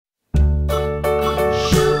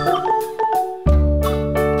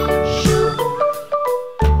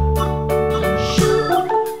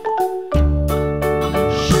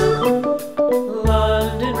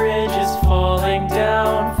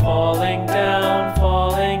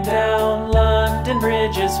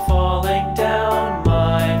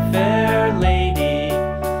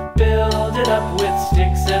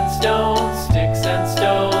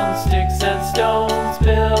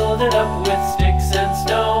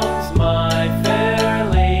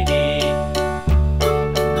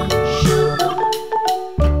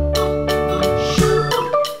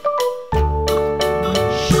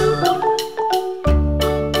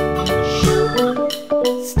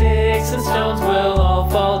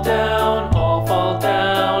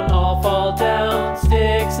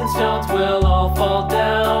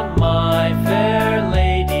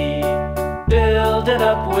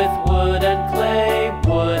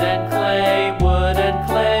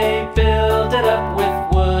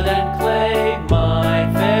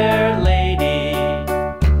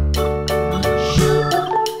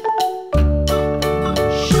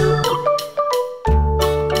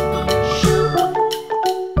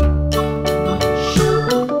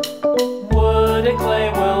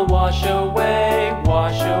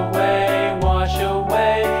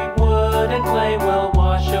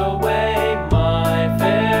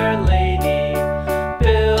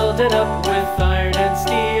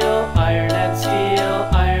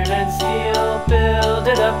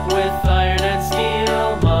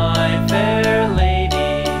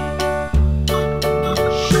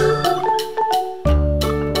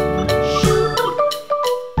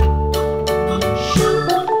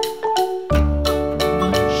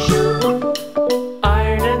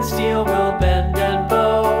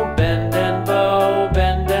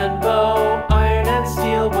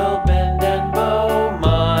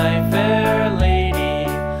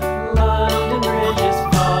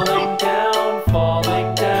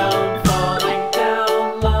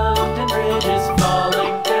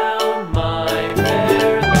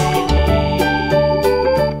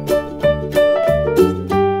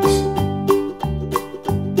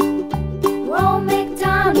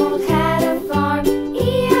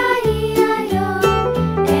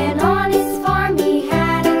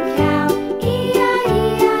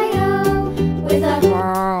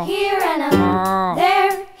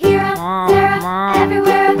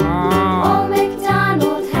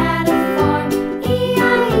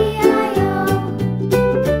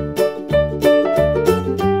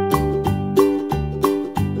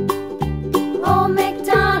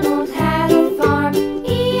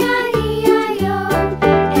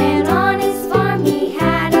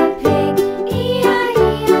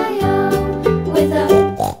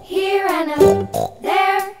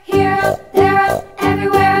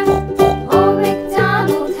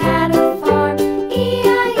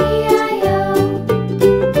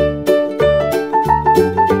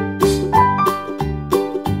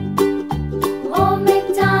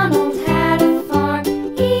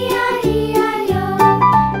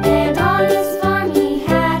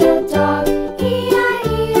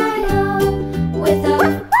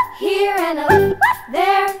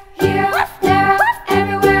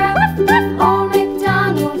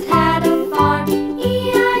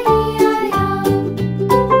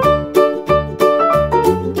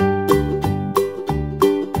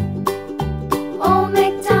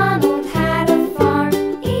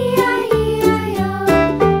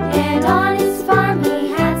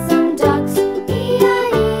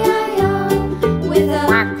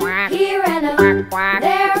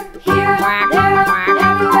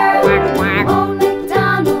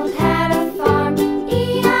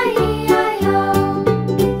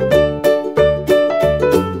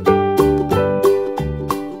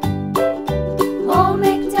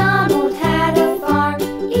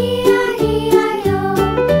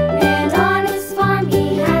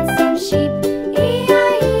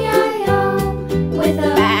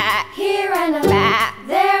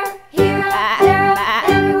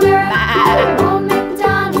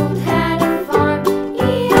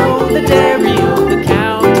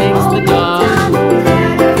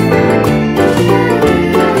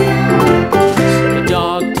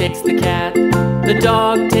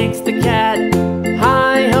dog takes the cat.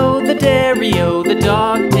 Hi-ho, the dairy-o. The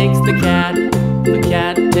dog takes the cat. The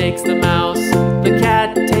cat takes the mouse. The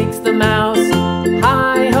cat takes the mouse.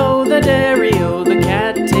 Hi-ho, the dairy-o. The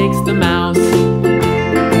cat takes the mouse.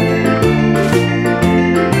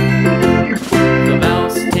 The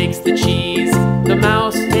mouse takes the cheese. The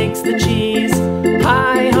mouse takes the cheese.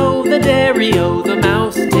 Hi-ho, the dairy-o. The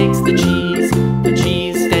mouse takes the cheese. The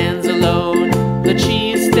cheese stands alone. The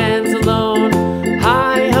cheese stands alone.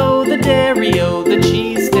 Hi-ho, the dairy-o. The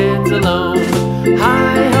cheese stands alone.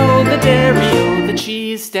 Hi-ho, the dairy-o. The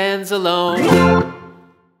cheese stands alone.